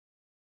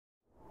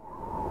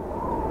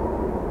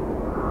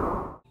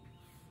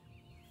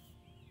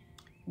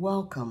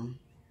Welcome.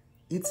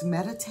 It's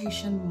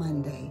Meditation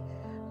Monday,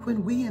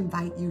 when we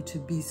invite you to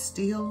be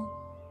still,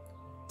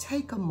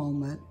 take a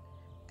moment,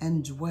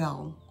 and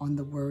dwell on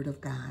the Word of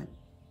God.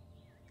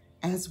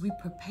 As we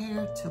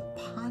prepare to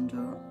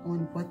ponder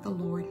on what the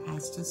Lord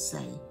has to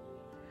say,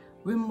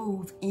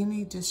 remove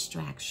any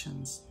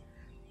distractions,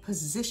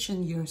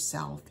 position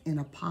yourself in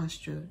a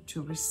posture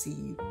to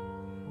receive,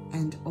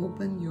 and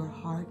open your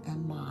heart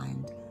and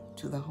mind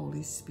to the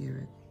Holy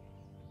Spirit.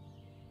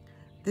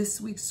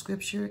 This week's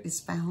scripture is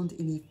found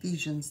in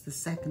Ephesians, the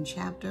 2nd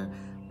chapter,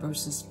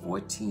 verses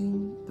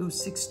 14 through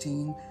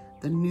 16,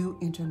 the New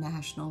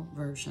International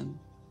Version.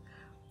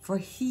 For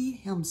he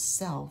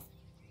himself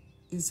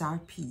is our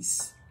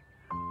peace,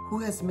 who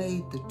has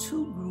made the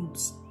two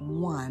groups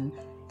one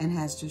and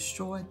has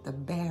destroyed the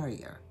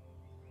barrier,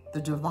 the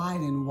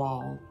dividing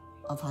wall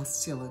of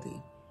hostility,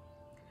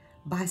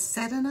 by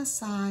setting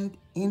aside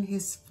in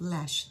his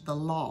flesh the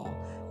law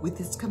with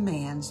its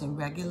commands and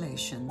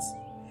regulations.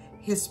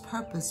 His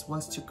purpose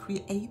was to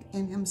create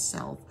in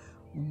himself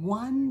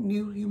one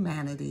new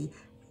humanity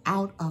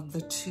out of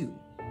the two,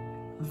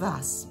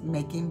 thus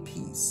making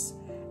peace,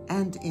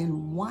 and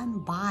in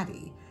one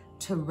body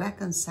to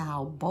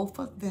reconcile both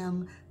of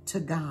them to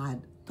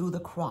God through the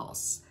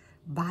cross,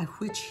 by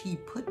which he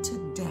put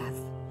to death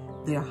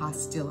their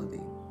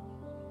hostility.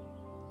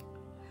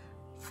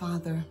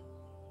 Father,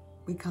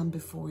 we come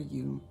before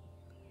you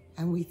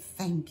and we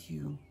thank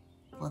you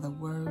for the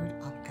Word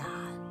of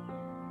God.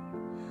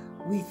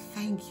 We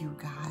thank you,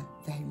 God,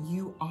 that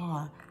you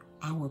are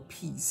our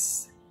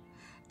peace,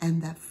 and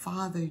that,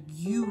 Father,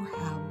 you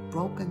have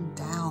broken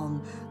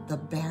down the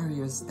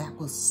barriers that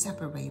will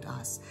separate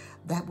us,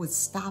 that would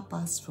stop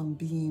us from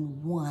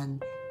being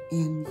one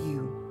in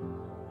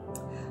you.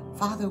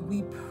 Father,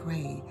 we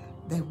pray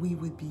that we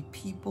would be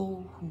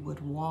people who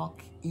would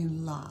walk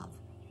in love,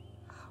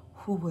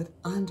 who would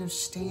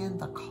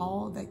understand the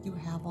call that you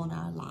have on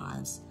our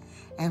lives,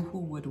 and who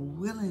would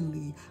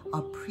willingly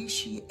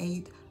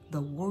appreciate the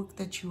work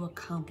that you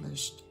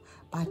accomplished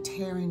by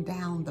tearing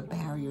down the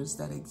barriers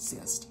that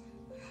exist.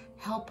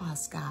 Help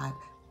us, God,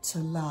 to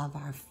love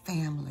our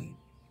family,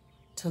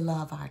 to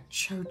love our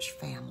church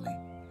family,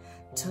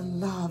 to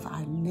love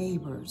our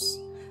neighbors,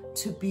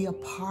 to be a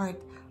part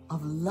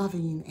of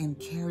loving and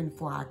caring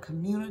for our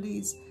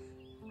communities,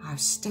 our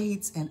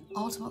states, and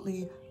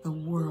ultimately the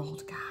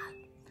world,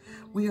 God.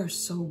 We are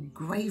so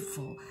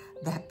grateful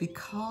that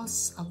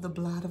because of the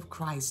blood of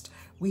Christ,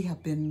 we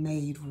have been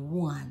made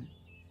one,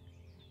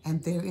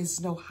 and there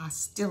is no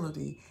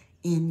hostility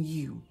in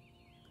you.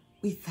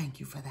 We thank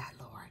you for that,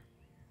 Lord.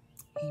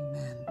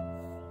 Amen.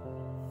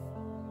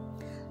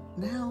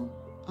 Now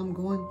I'm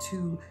going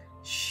to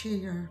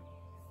share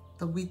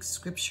the week's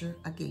scripture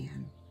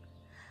again.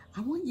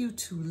 I want you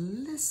to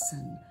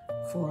listen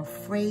for a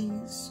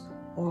phrase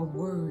or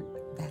word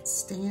that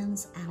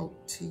stands out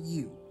to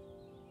you.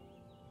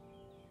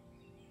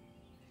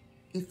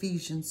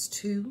 Ephesians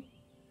 2,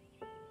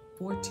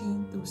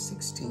 14 through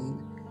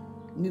 16,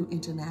 New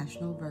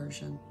International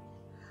Version.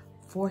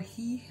 For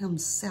he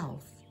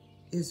himself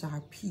is our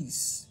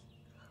peace,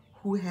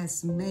 who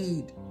has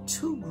made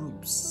two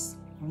groups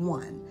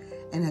one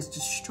and has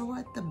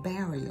destroyed the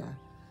barrier,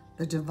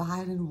 the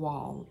dividing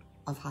wall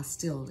of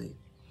hostility,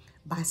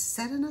 by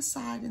setting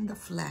aside in the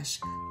flesh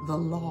the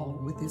law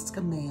with its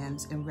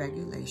commands and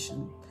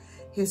regulation.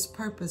 His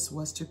purpose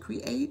was to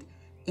create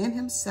in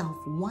himself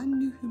one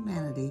new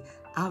humanity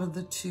out of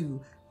the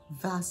two,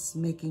 thus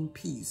making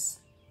peace,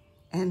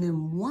 and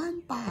in one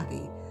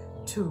body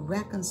to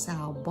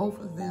reconcile both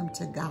of them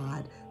to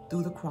God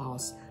through the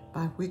cross,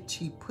 by which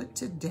he put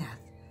to death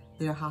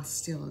their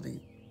hostility.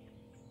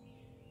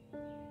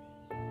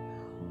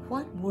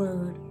 What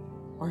word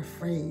or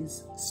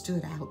phrase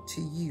stood out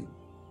to you?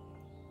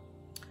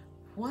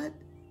 What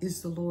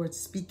is the Lord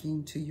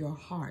speaking to your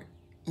heart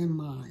and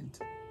mind?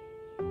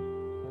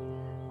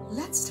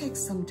 Let's take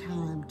some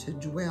time to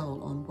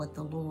dwell on what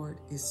the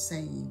Lord is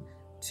saying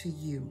to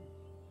you.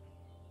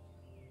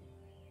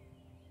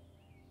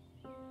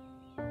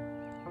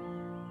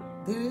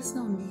 There is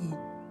no need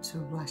to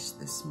rush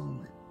this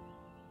moment.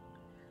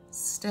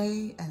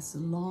 Stay as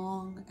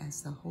long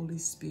as the Holy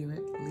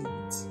Spirit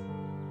leads.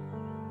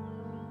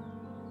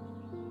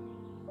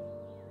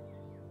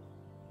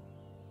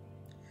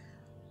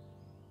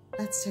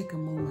 Let's take a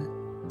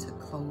moment to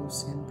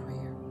close in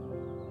prayer.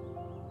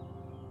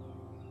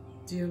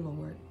 Dear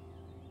Lord,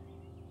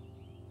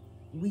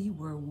 we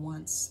were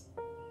once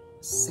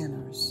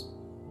sinners,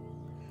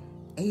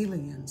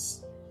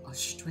 aliens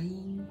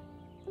estranged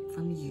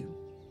from you.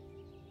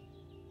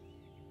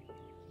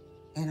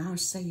 And our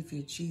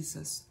Savior,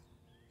 Jesus,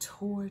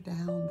 tore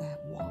down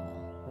that wall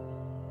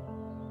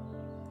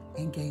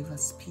and gave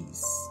us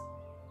peace.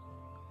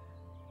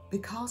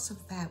 Because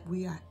of that,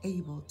 we are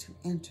able to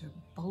enter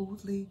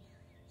boldly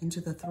into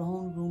the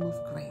throne room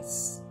of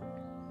grace.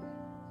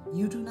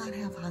 You do not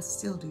have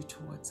hostility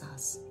towards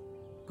us,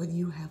 but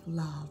you have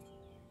love.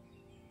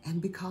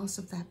 And because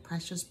of that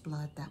precious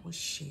blood that was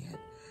shed,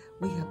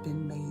 we have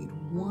been made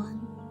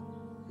one,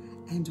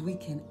 and we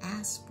can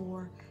ask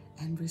for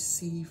and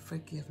receive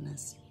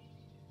forgiveness.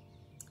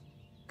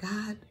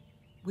 God,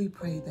 we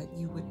pray that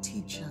you would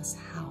teach us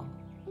how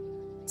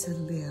to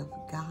live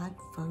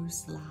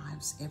God-first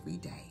lives every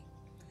day,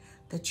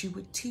 that you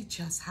would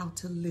teach us how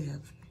to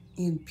live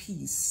in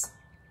peace,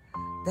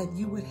 that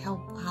you would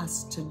help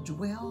us to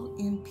dwell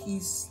in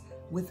peace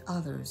with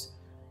others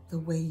the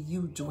way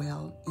you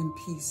dwell in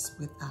peace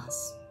with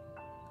us.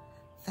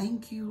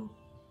 Thank you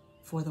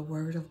for the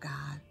Word of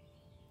God.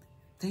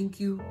 Thank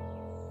you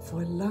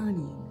for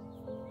learning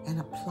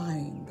and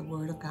applying the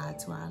Word of God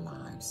to our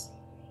lives.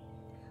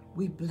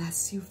 We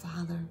bless you,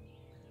 Father.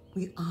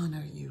 We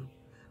honor you.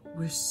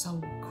 We're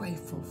so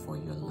grateful for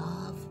your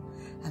love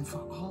and for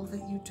all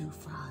that you do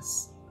for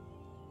us.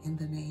 In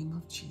the name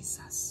of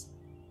Jesus,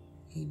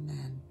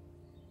 amen.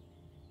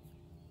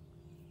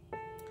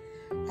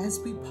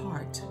 As we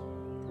part,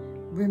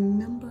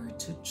 remember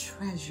to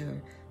treasure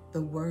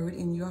the word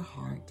in your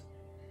heart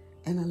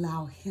and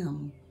allow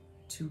him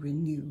to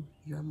renew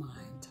your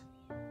mind.